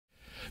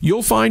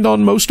You'll find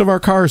on most of our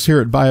cars here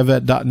at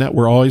Buyavette.net,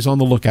 we're always on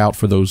the lookout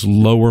for those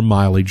lower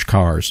mileage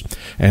cars.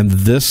 And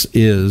this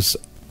is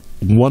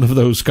one of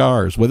those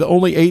cars. With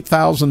only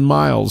 8,000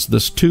 miles,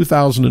 this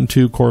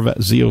 2002 Corvette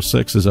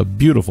Z06 is a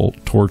beautiful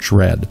torch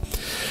red.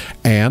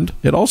 And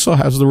it also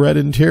has the red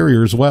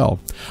interior as well.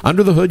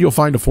 Under the hood, you'll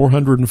find a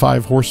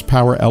 405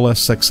 horsepower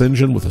LS6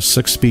 engine with a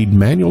 6-speed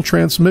manual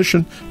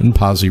transmission and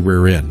posi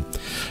rear end.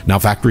 Now,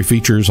 factory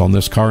features on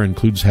this car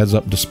includes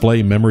heads-up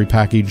display, memory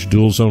package,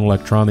 dual-zone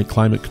electronic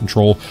climate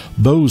control,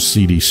 Bose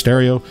CD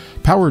stereo,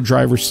 power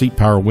driver's seat,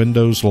 power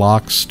windows,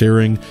 locks,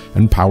 steering,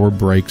 and power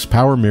brakes,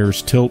 power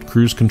mirrors, tilt,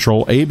 cruise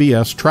control,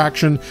 ABS,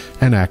 traction,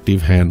 and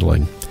active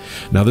handling.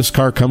 Now, this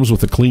car comes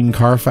with a clean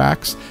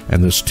Carfax,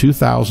 and this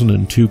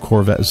 2002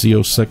 Corvette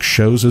Z06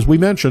 shows, as we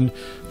mentioned,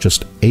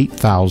 just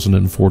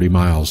 8,040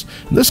 miles.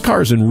 And this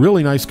car is in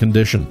really nice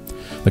condition.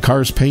 The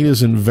car's paint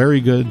is in very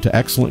good to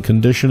excellent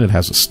condition. It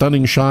has a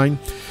stunning shine,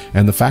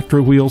 and the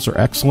factory wheels are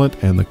excellent,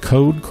 and the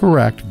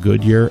code-correct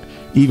Goodyear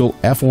Eagle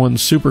F1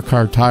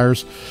 Supercar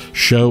tires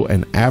show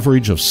an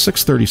average of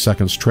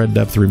 6/32 tread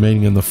depth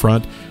remaining in the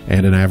front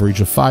and an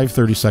average of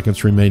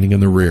 5/32 remaining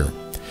in the rear.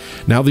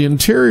 Now, the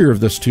interior of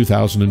this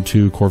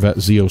 2002 Corvette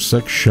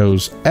Z06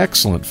 shows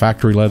excellent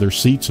factory leather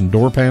seats and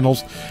door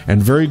panels,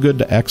 and very good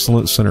to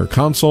excellent center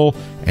console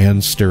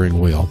and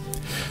steering wheel.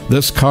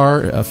 This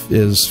car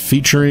is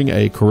featuring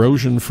a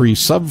corrosion-free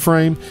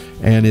subframe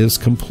and is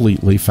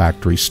completely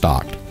factory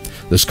stocked.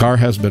 This car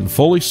has been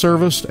fully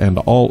serviced, and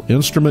all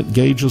instrument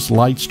gauges,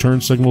 lights,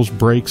 turn signals,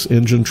 brakes,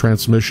 engine,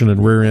 transmission,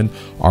 and rear end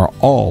are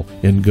all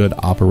in good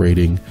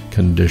operating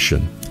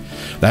condition.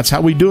 That's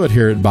how we do it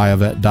here at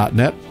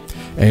Buyavette.net.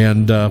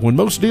 And when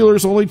most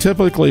dealers only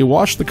typically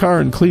wash the car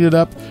and clean it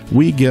up,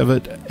 we give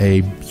it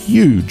a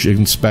huge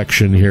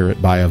inspection here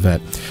at Buyavette.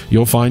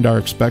 You'll find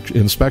our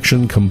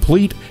inspection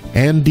complete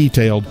and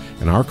detailed,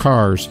 and our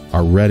cars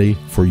are ready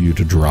for you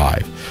to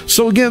drive.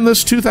 So again,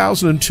 this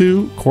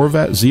 2002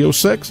 Corvette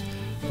Z06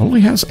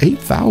 only has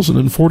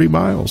 8,040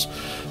 miles.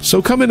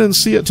 So come in and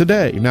see it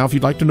today. Now, if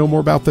you'd like to know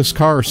more about this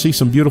car or see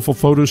some beautiful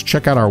photos,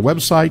 check out our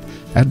website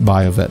at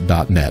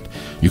Buyavette.net.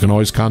 You can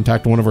always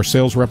contact one of our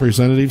sales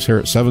representatives here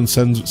at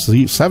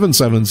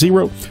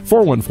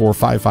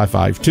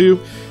 770-414-5552,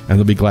 and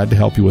they'll be glad to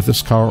help you with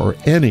this car or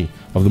any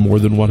of the more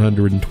than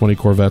 120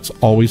 Corvettes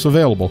always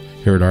available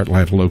here at our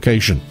Atlanta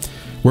location.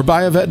 We're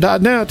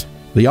Buyavette.net,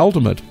 the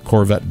ultimate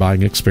Corvette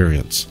buying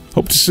experience.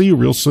 Hope to see you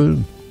real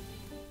soon.